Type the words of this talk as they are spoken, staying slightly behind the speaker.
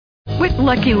With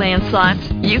Lucky Land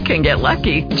Slots, you can get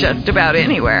lucky just about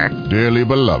anywhere. Dearly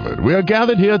beloved, we are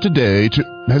gathered here today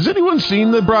to... Has anyone seen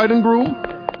the bride and groom?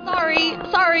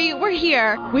 Sorry, we're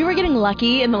here. We were getting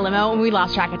lucky in the limo and we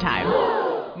lost track of time.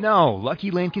 No,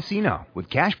 Lucky Land Casino, with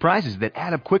cash prizes that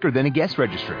add up quicker than a guest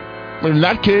registry. In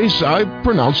that case, I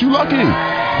pronounce you lucky.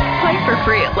 Play for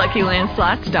free at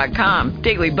LuckyLandSlots.com.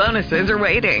 Daily bonuses are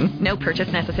waiting. No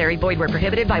purchase necessary. Void where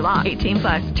prohibited by law.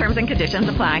 18+. Terms and conditions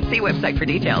apply. See website for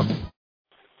details.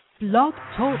 Blog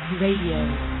Talk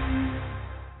Radio.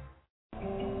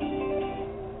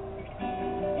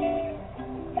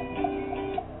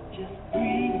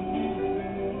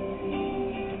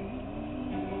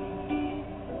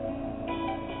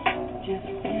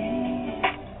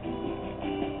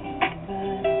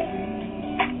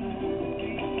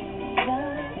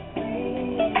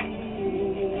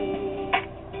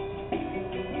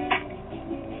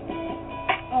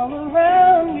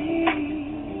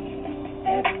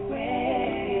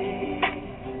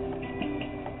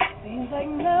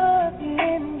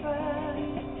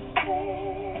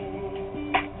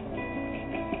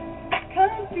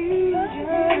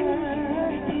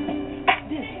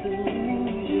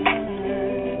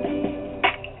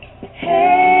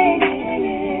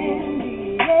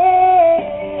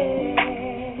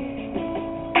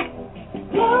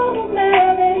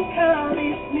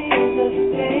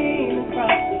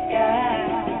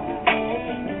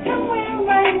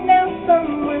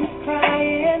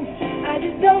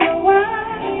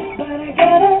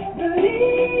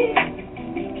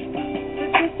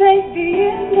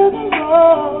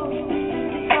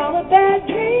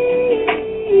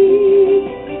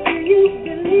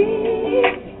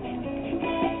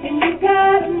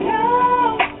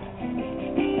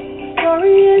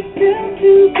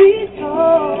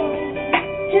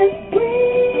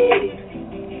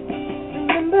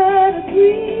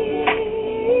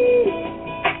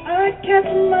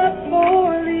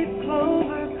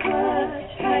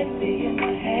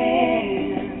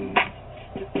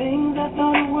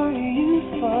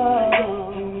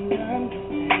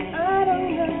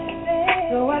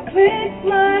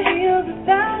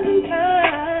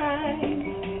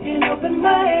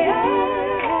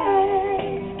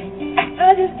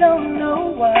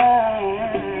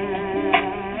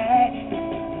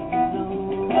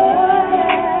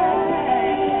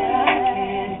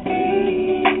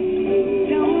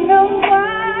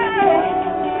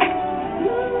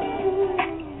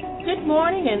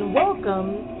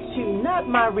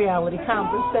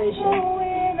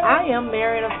 Conversation. I am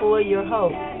Marrian, Efua, your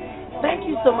host. Thank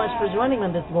you so much for joining me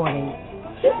this morning.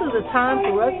 This is a time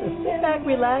for us to sit back,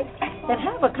 relax, and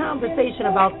have a conversation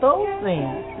about those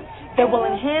things that will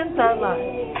enhance our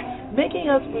lives, making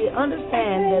us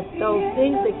understand that those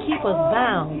things that keep us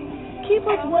bound, keep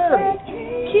us worried,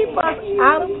 keep us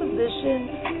out of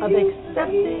position of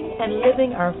accepting and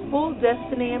living our full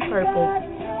destiny and purpose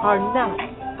are not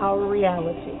our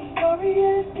reality.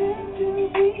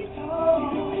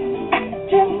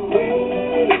 Just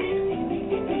breathe.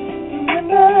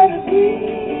 Remember to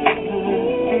breathe.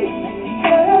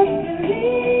 Just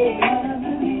believe.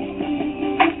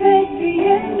 This ain't the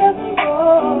end of the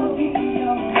road.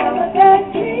 Follow that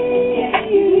dream.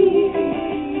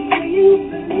 Do you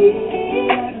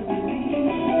believe?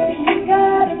 You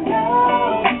gotta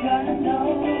know.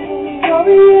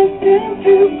 Story is still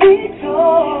to be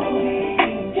told.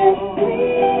 Just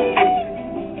breathe.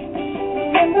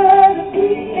 Remember to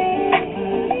breathe.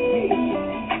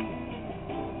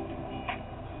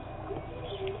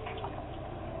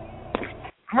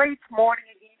 Great morning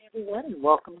again, everyone, and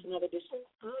welcome to another edition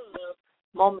of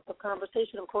Moments of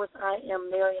Conversation. Of course, I am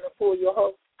Marrian, Efua, your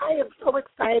host. I am so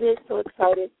excited,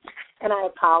 and I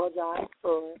apologize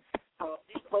for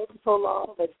waiting so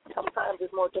long, but sometimes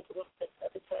it's more difficult than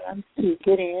other times to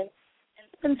get in and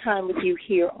spend time with you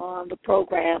here on the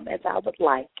program as I would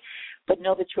like. But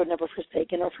know that you're never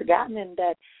forsaken or forgotten, and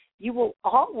that you will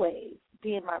always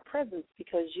be in my presence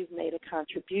because you've made a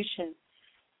contribution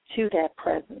to that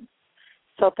presence.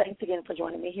 So thanks again for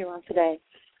joining me here on today.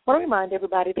 I want to remind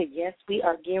everybody that, yes, we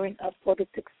are gearing up for the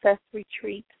Success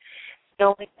Retreat,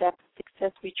 knowing that the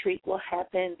Success Retreat will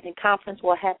happen and conference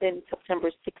will happen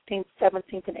September 16th,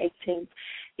 17th, and 18th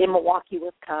in Milwaukee,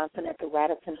 Wisconsin at the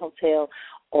Radisson Hotel.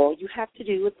 All you have to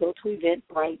do is go to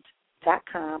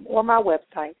eventbrite.com or my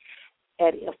website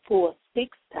at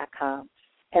efuaspeaks.com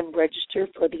and register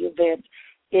for the event.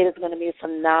 It is going to be a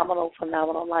phenomenal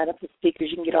lineup of speakers.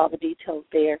 You can get all the details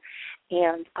there.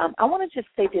 And I want to just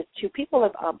say this, too. People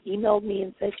have emailed me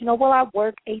and said, I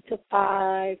work 8 to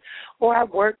 5 or I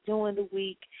work during the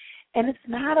week. And it's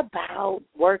not about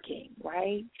working,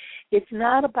 right? It's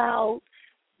not about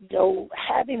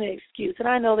having an excuse. And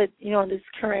I know that, in this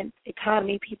current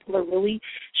economy, people are really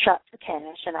strapped for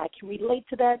cash, and I can relate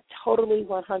to that totally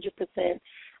 100%.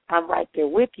 I'm right there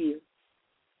with you.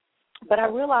 But I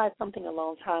realized something a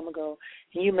long time ago,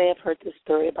 and you may have heard this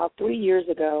story. About 3 years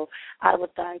ago, I was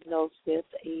diagnosed with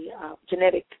a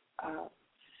genetic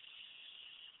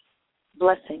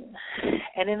blessing.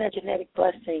 And in that genetic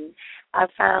blessing, I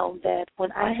found that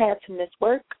when I had to miss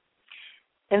work,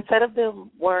 instead of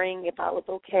them worrying if I was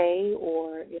okay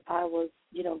or if I was,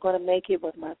 going to make it,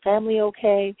 was my family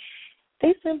okay,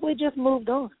 they simply just moved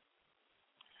on.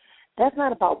 That's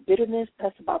not about bitterness.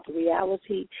 That's about the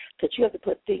reality that you have to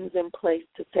put things in place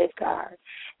to safeguard.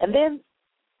 And then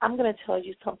I'm going to tell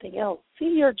you something else.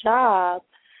 See your job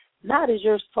not as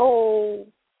your sole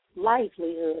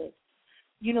livelihood.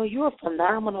 You're a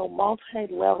phenomenal,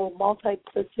 multi-level,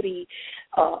 multiplicity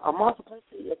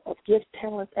of gifts,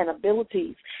 talents, and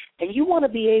abilities, and you want to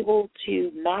be able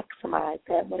to maximize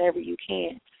that whenever you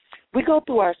can. We go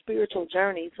through our spiritual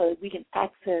journey so that we can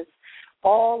access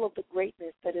all of the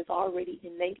greatness that is already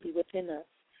innately within us.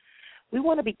 We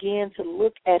want to begin to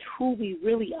look at who we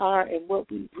really are and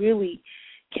what we really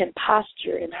can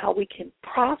posture and how we can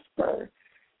prosper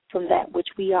from that which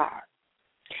we are.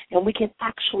 And we can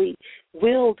actually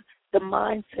wield the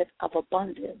mindset of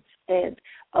abundance and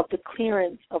of the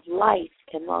clearance of life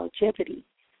and longevity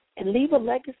and leave a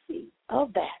legacy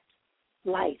of that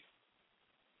life.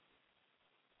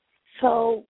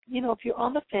 So, if you're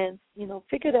on the fence,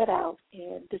 figure that out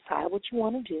and decide what you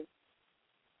want to do.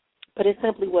 But it's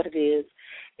simply what it is.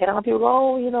 And I'll be,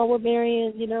 well,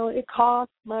 Marrian, it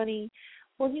costs money.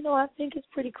 Well, I think it's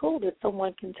pretty cool that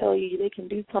someone can tell you they can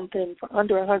do something for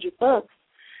under $100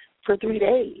 for 3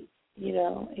 days,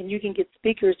 and you can get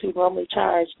speakers who normally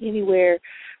charge anywhere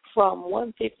from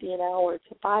 $150 an hour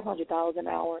to $500 an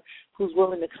hour who's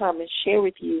willing to come and share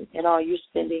with you, and all you're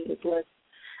spending is less.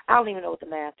 I don't even know what the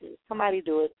math is. Somebody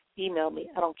do it. Email me.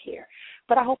 I don't care.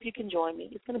 But I hope you can join me.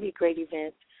 It's going to be a great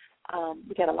event.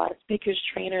 We got a lot of speakers,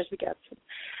 trainers. We got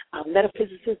some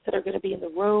metaphysicists that are going to be in the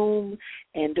room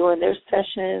and doing their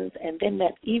sessions. And then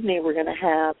that evening we're going to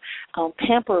have a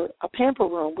pamper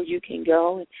room where you can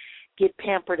go and get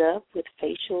pampered up with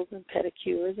facials and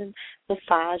pedicures and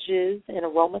massages and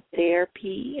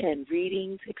aromatherapy and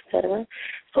readings, etc.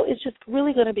 So it's just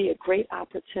really going to be a great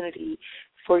opportunity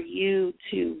for you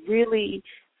to really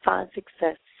find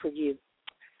success for you.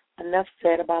 Enough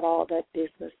said about all that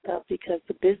business stuff, because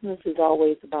the business is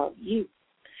always about you.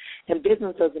 And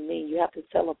business doesn't mean you have to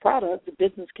sell a product. The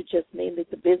business could just mean that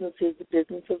the business is the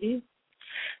business of you.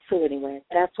 So anyway,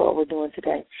 that's what we're doing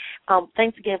today.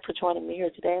 Thanks again for joining me here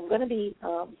today. I'm going to be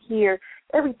here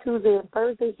every Tuesday and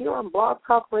Thursday here on Blog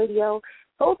Talk Radio.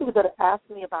 Those of you that have asked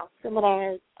me about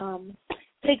seminars,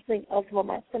 taking of some of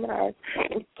my seminars,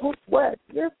 and guess what?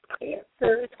 Your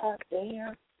answers are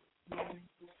there.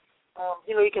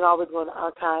 You can always go in the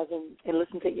archives and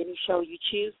listen to any show you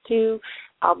choose to.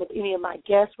 With any of my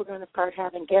guests, we're going to start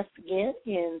having guests again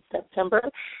in September.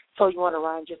 So you want to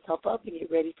line yourself up and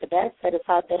get ready for that. Set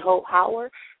aside that whole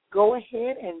hour. Go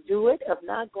ahead and do it. If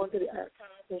not, go into the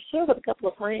archives and share with a couple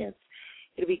of friends.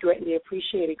 It'll be greatly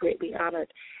appreciated, greatly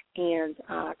honored, and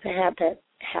to have that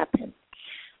happen.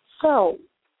 So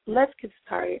let's get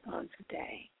started on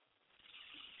today.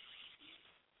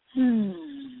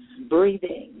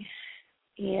 Breathing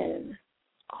in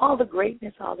all the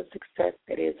greatness, all the success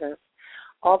that is us,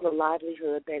 all the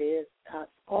livelihood that is us,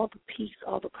 all the peace,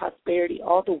 all the prosperity,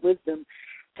 all the wisdom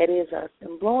that is us,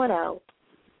 and blowing out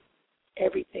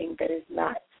everything that is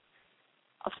not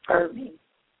affirming,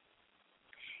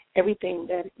 everything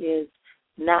that is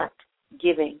not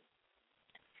giving,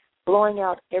 blowing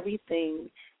out everything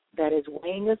that is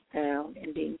weighing us down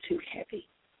and being too heavy.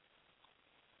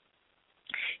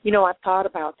 I thought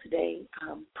about today's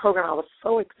program. I was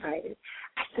so excited.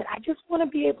 I said, I just want to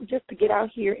be able just to get out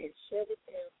here and share with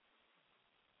them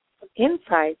some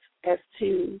insights as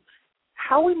to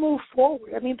how we move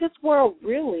forward. I mean, this world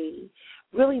really,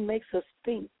 really makes us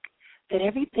think that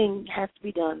everything has to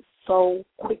be done so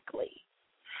quickly,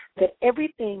 that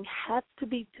everything has to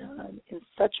be done in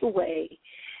such a way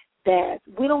that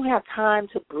we don't have time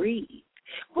to breathe.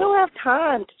 We don't have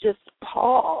time to just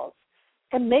pause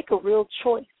and make a real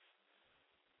choice,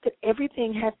 that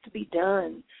everything has to be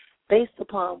done based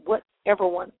upon what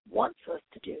everyone wants us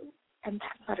to do. And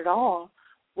that's not at all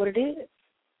what it is.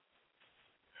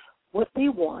 What we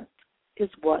want is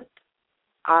what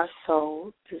our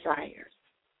soul desires.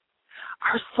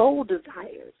 Our soul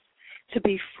desires to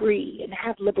be free and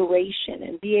have liberation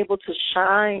and be able to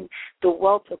shine the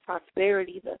wealth of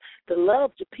prosperity, the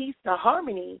love, the peace, the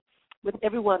harmony with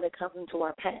everyone that comes into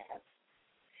our path.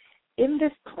 in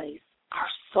this place, our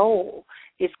soul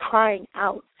is crying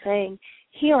out, saying,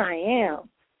 here I am.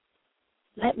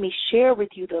 Let me share with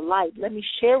you the light. Let me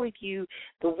share with you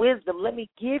the wisdom. Let me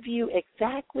give you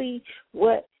exactly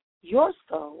what your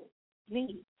soul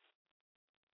needs.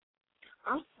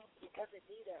 Our soul doesn't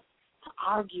need us to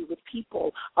argue with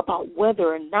people about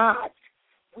whether or not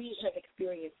we have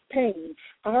experienced pain.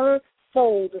 Our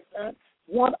soul does not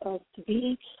want us to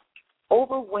be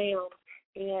overwhelmed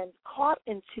and caught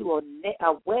into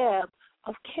a web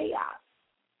of chaos.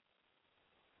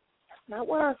 That's not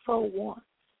what our soul wants.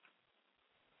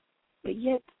 But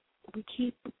yet we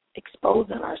keep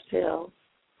exposing ourselves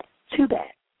to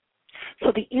that.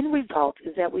 So the end result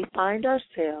is that we find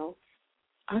ourselves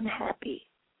unhappy.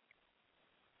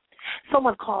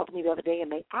 Someone called me the other day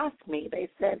and they asked me, they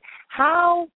said,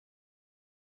 how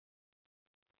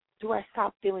do I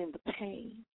stop feeling the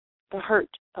pain, the hurt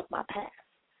of my past?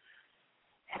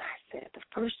 And I said, the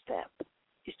first step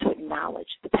is to acknowledge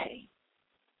the pain.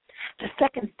 The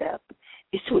second step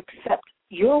is to accept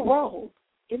your role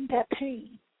in that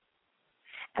pain.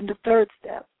 And the third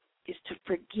step is to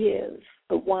forgive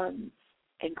the ones,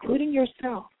 including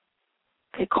yourself,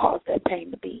 that caused that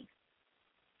pain to be.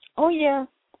 Oh, yeah,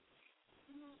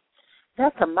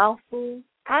 that's a mouthful.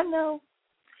 I know,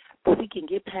 but we can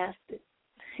get past it.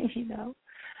 You know,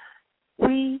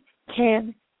 we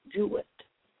can do it.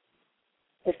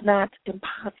 It's not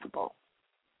impossible.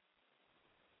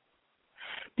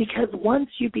 Because once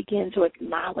you begin to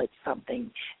acknowledge something,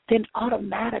 then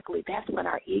automatically that's when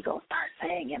our ego starts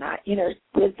saying and our inner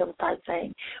wisdom starts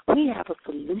saying, we have a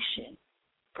solution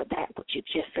for that which you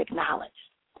just acknowledged.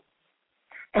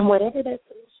 And whatever that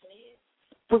solution is,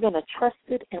 we're going to trust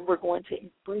it and we're going to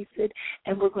embrace it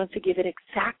and we're going to give it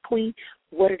exactly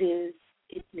what it is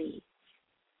it needs.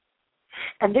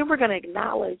 And then we're going to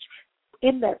acknowledge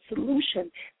in that solution,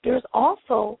 there's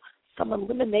also some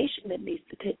elimination that needs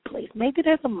to take place. Maybe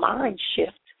there's a mind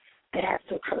shift that has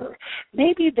to occur.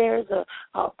 Maybe there's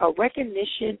a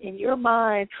recognition in your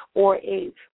mind or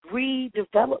a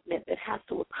redevelopment that has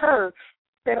to occur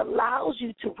that allows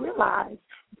you to realize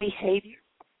behavior,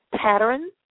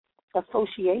 patterns,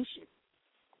 association,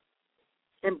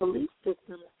 and belief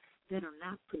systems that are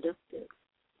not productive.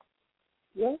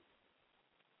 Yes?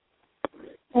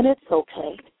 And it's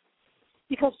okay.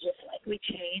 Because just like we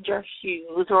change our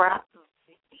shoes or our outfit,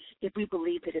 if we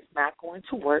believe that it's not going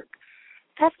to work,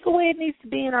 that's the way it needs to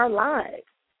be in our lives.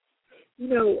 You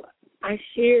know, I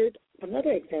shared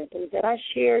another example that I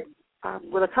shared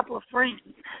with a couple of friends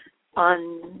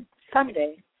on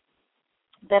Sunday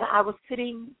that I was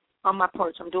sitting on my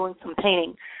porch. I'm doing some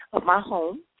painting of my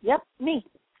home. Yep, me.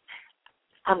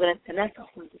 And that's a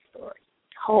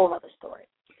whole other story.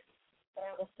 But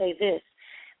I will say this,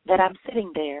 that I'm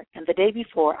sitting there, and the day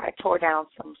before I tore down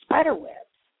some spider webs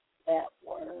that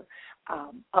were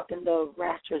up in the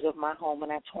rafters of my home,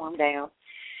 and I tore them down.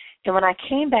 And when I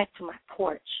came back to my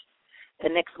porch the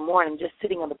next morning, just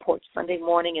sitting on the porch Sunday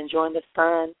morning, enjoying the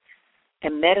sun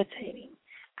and meditating,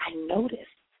 I noticed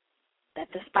that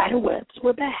the spider webs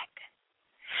were back.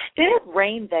 It had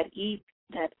rained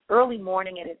that early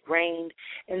morning, and it rained,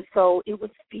 and so it was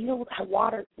filled. I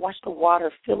watched the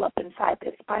water fill up inside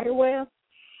that spider web.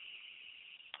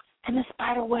 And the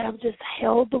spider web just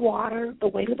held the water, the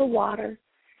weight of the water,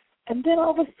 and then all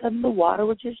of a sudden the water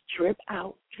would just drip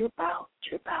out, drip out,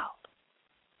 drip out.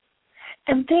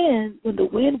 And then when the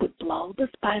wind would blow, the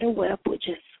spider web would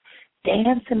just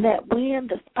dance in that wind.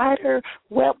 The spider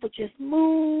web would just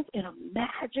move in a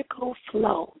magical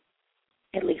flow.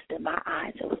 At least in my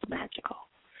eyes, it was magical.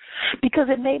 Because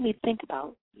it made me think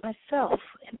about myself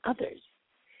and others,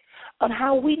 on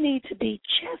how we need to be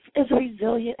just as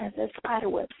resilient as that spider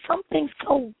web. Something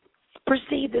so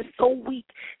perceived as so weak,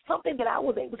 something that I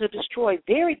was able to destroy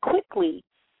very quickly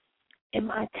in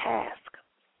my task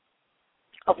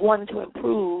of wanting to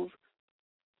improve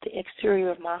the exterior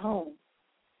of my home.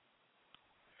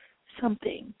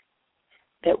 Something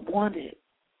that wanted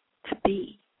to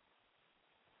be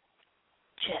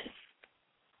just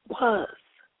was.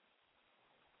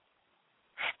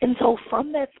 And so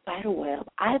from that spider web,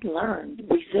 I learned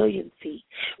resiliency,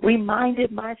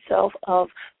 reminded myself of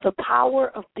the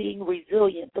power of being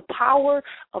resilient, the power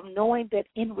of knowing that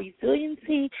in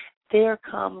resiliency there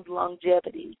comes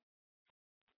longevity.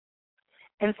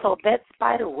 And so that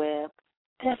spider web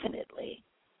definitely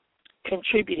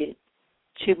contributed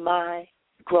to my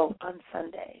growth on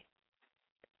Sunday.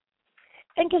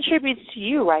 And contributes to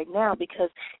you right now, because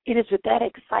it is with that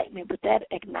excitement, with that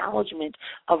acknowledgement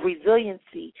of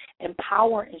resiliency and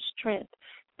power and strength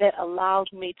that allows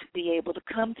me to be able to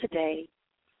come today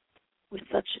with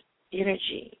such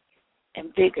energy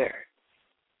and vigor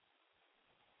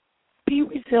Be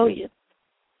resilient.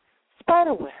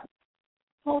 Spiderweb,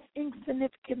 most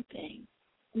insignificant thing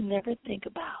we never think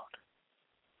about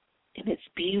in its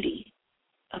beauty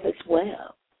of its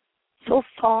web, so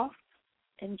soft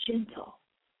and gentle,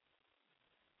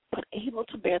 but able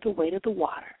to bear the weight of the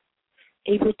water,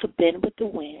 able to bend with the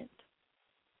wind,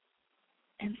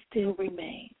 and still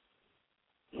remain.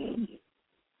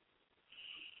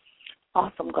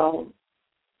 Awesome goal.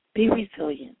 Be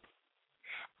resilient.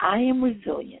 I am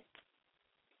resilient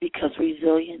because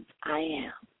resilient I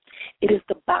am. It is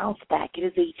the bounce back. It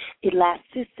is the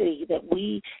elasticity that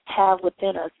we have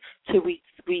within us to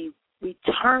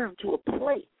return to a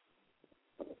place,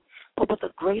 but with a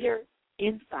greater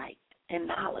insight and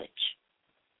knowledge.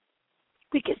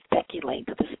 We could speculate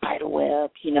that the spider web,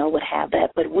 would have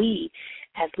that, but we,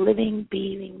 as living,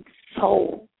 being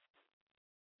soul,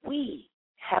 we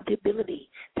have the ability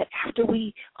that after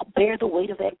we bear the weight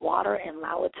of that water and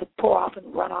allow it to pour off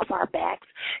and run off our backs,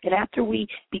 and after we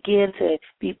begin to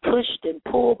be pushed and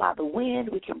pulled by the wind,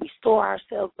 we can restore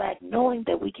ourselves back, knowing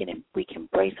that we can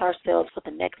brace ourselves for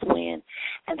the next wind,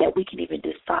 and that we can even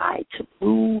decide to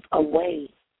move away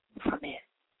from it.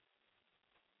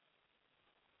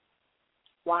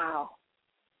 Wow.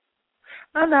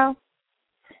 I know.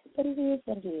 But it is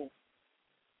what it is.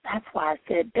 That's why I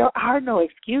said there are no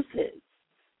excuses.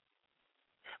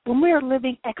 When we are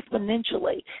living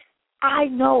exponentially, I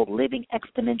know living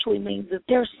exponentially means that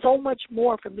there's so much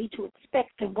more for me to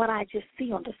expect than what I just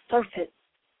see on the surface.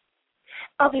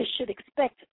 Others should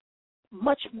expect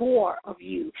much more of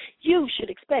you. You should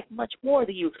expect much more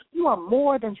of you. You are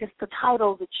more than just the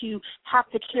title that you have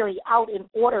to carry out in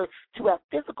order to have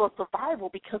physical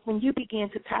survival, because when you begin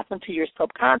to tap into your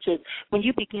subconscious, when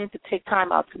you begin to take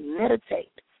time out to meditate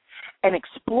and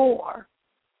explore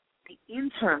the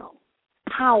internal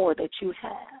power that you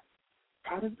have,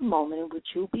 that is the moment in which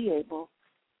you'll be able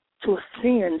to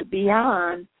ascend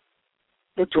beyond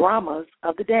the dramas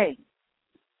of the day.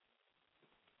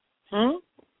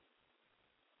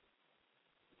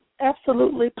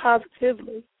 Absolutely,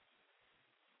 positively.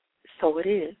 So it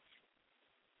is.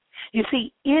 You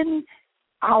see, in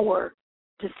our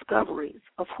discoveries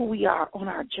of who we are on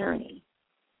our journey,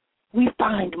 we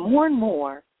find more and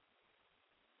more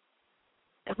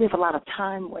that we have a lot of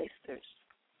time wasters.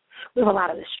 We have a lot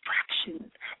of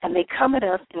distractions, and they come at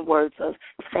us in words of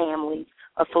families,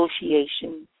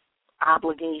 associations,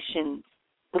 obligations,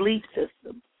 belief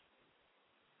systems.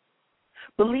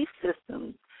 Belief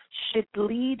systems should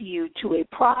lead you to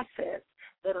a process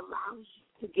that allows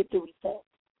you to get the result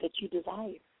that you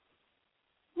desire.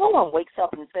 No one wakes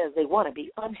up and says they want to be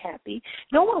unhappy.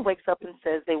 No one wakes up and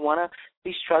says they want to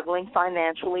be struggling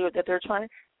financially, or that they're trying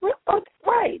to.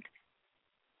 Right.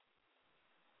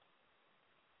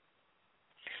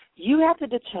 You have to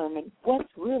determine what's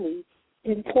really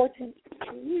important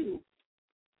for you,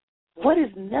 what is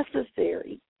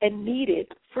necessary and needed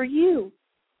for you.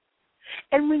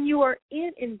 And when you are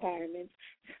in environments,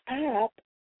 stop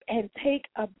and take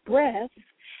a breath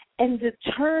and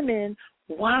determine,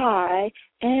 why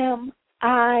am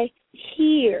I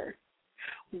here?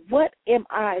 What am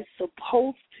I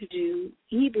supposed to do,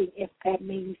 even if that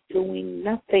means doing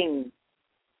nothing?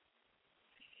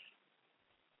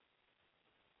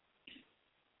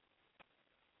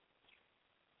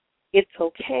 It's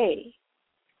okay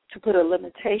to put a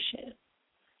limitation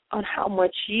on how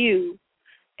much you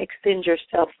extend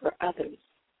yourself for others,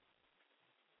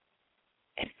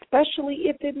 especially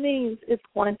if it means it's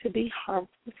going to be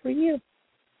harmful for you.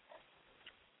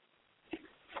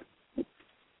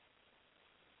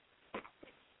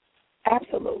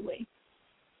 Absolutely.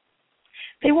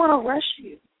 They want to rush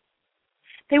you.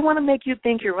 They want to make you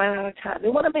think you're running out of time. They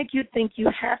want to make you think you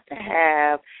have to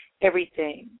have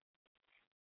everything.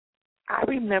 I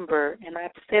remember, and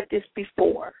I've said this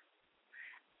before,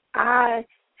 I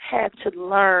had to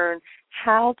learn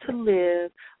how to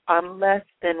live on less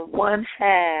than one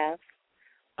half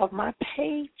of my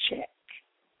paycheck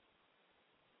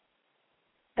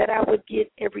that I would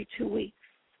get every 2 weeks.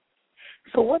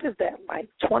 So what is that, like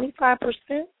 25%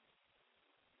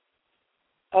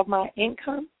 of my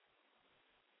income?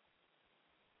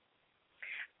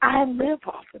 I live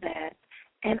off of that,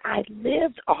 and I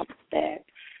lived off of that,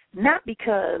 not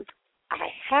because I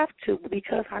have to, but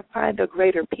because I find a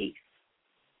greater peace.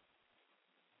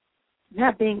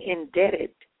 Not being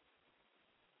indebted,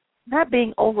 not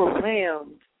being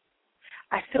overwhelmed.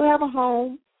 I still have a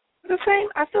home.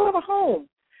 I still have a home.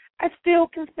 I still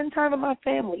can spend time with my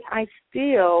family. I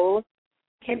still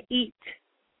can eat.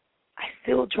 I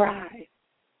still drive.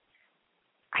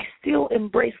 I still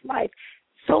embrace life.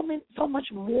 So much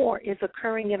more is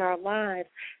occurring in our lives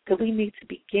that we need to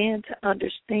begin to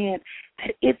understand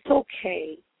that it's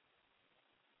okay.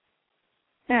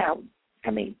 Now,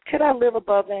 could I live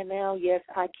above that now? Yes,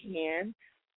 I can.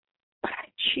 But I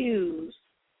choose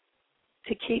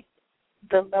to keep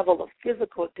the level of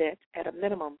physical debt at a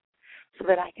minimum so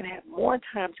that I can have more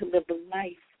time to live the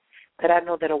life that I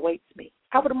know that awaits me.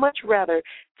 I would much rather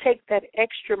take that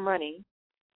extra money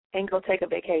and go take a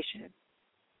vacation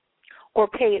or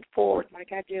pay it forward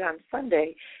like I did on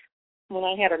Sunday when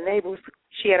I had a neighbor.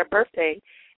 She had a birthday,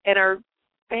 and her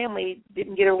family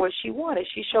didn't get her what she wanted.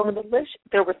 She showed me the list.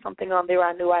 There was something on there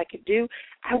I knew I could do.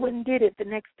 I went and did it the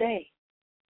next day.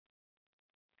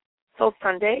 So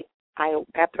Sunday,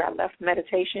 after I left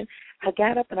meditation, I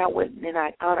got up and I went and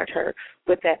I honored her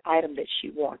with that item that she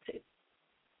wanted.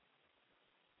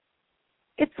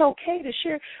 It's okay to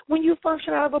share. When you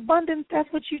function out of abundance,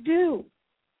 that's what you do.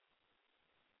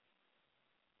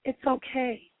 It's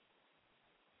okay.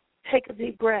 Take a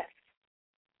deep breath.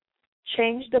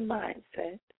 Change the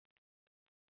mindset.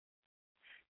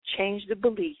 Change the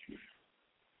belief.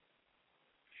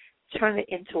 Turn it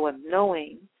into a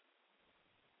knowing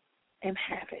and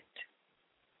have it.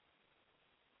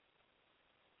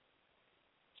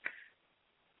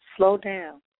 Slow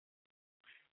down.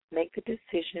 Make the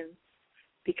decision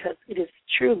because it is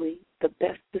truly the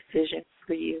best decision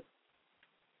for you.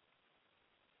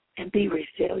 And be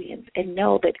resilient and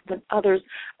know that when others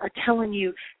are telling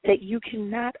you that you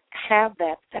cannot have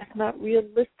that, that's not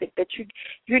realistic, that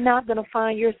you're not going to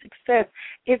find your success,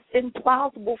 it's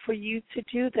implausible for you to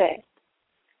do that.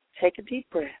 Take a deep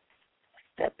breath,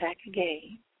 step back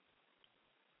again,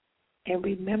 and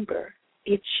remember,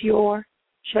 it's your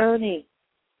journey.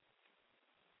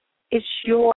 It's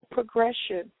your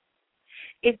progression.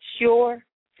 It's your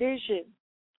vision.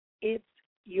 It's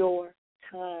your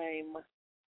time.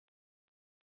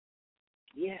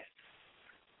 Yes,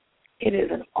 it is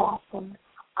an awesome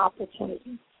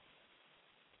opportunity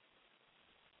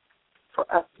for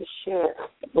us to share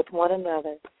with one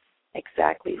another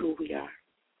exactly who we are.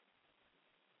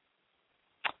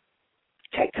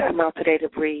 Take time out today to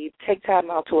breathe. Take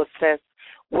time out to assess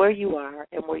where you are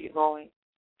and where you're going.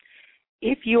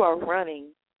 If you are running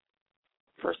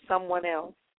for someone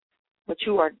else, but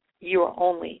you are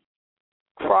only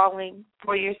crawling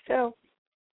for yourself,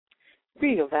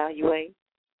 reevaluate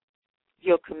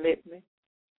your commitment,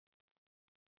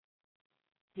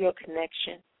 your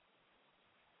connection.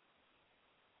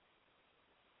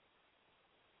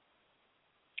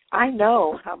 I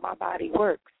know how my body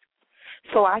works.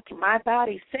 So my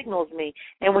body signals me.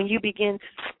 And when you begin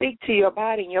to speak to your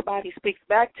body and your body speaks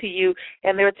back to you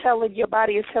and your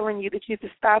body is telling you that you have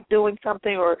to stop doing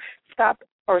something or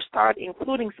start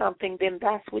including something, then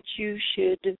that's what you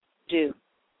should do.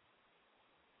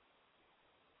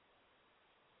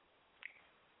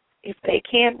 If they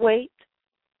can't wait,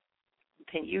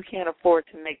 then you can't afford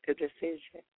to make the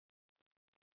decision.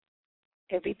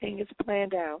 Everything is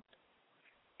planned out.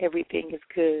 Everything is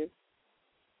good.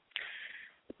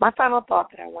 My final thought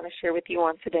that I want to share with you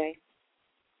on today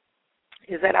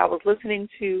is that I was listening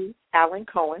to Alan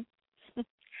Cohen.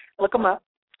 Look him up.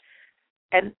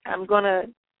 And I'm going to,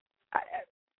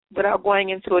 without going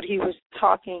into it, he was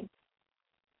talking,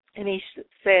 and he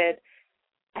said,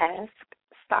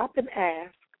 stop and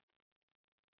ask,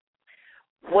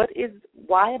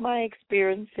 why am I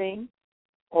experiencing,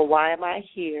 or why am I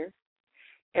here,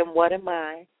 and what am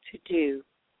I to do?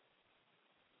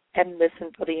 And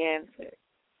listen for the answer.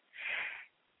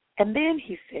 And then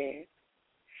he said,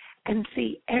 and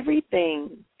see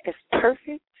everything as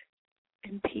perfect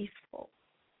and peaceful.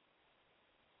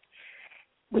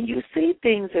 When you see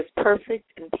things as perfect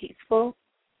and peaceful,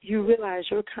 you realize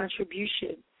your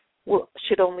contribution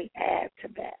should only add to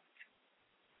that.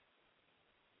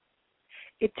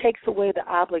 It takes away the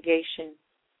obligation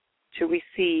to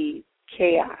receive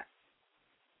chaos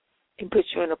and puts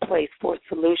you in a place for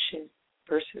solution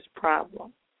versus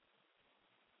problem.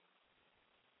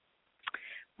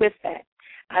 With that,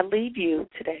 I leave you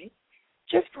today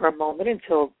just for a moment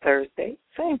until Thursday,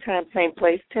 same time, same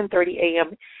place, 10:30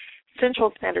 a.m.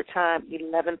 Central Standard Time,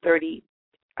 11:30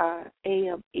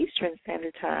 a.m. Eastern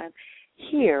Standard Time,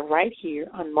 right here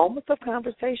on Moments of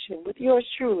Conversation with yours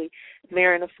truly,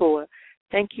 Marrian Efua.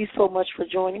 Thank you so much for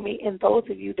joining me. And those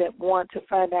of you that want to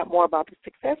find out more about the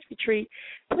Success Retreat,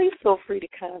 please feel free to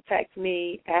contact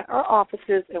me at our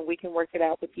offices, and we can work it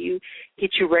out with you, get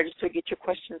you registered, get your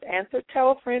questions answered.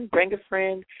 Tell a friend, bring a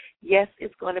friend. Yes,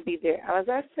 it's going to be there. As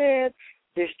I said,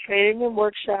 there's training and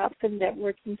workshops and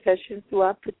networking sessions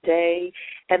throughout the day.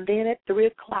 And then at 3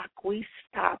 o'clock, we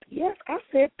stop. Yes, I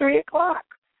said 3 o'clock.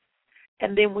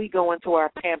 And then we go into our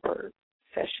pamper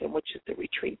session, which is the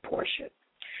retreat portion.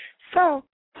 So,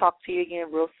 talk to you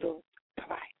again real soon.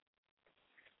 Bye-bye.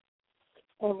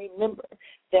 And remember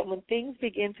that when things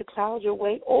begin to cloud your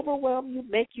way, overwhelm you,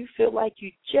 make you feel like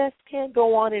you just can't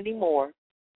go on anymore,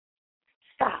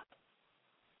 stop.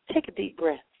 Take a deep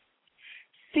breath.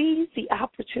 Seize the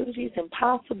opportunities and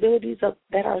possibilities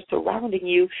that are surrounding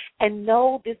you, and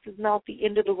know this is not the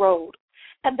end of the road,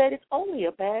 and that it's only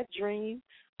a bad dream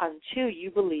until you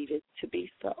believe it to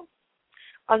be so.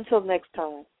 Until next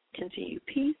time, continue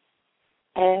peace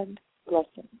and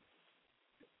blessings.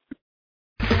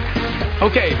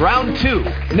 Okay, round 2.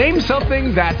 Name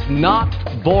something that's not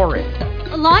boring.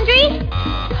 A laundry?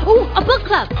 Ooh, a book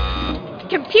club.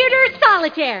 Computer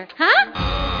solitaire, huh?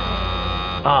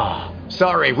 Ah,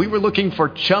 sorry, we were looking for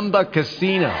Chumba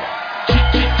Casino.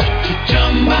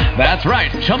 That's right,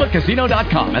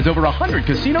 ChumbaCasino.com has over 100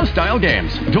 casino-style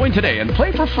games. Join today and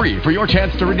play for free for your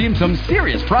chance to redeem some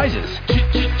serious prizes.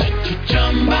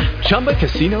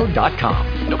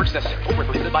 ChumbaCasino.com. No purchase necessary. Void where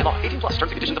prohibited by law. 18+ terms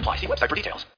and conditions apply. See website for details.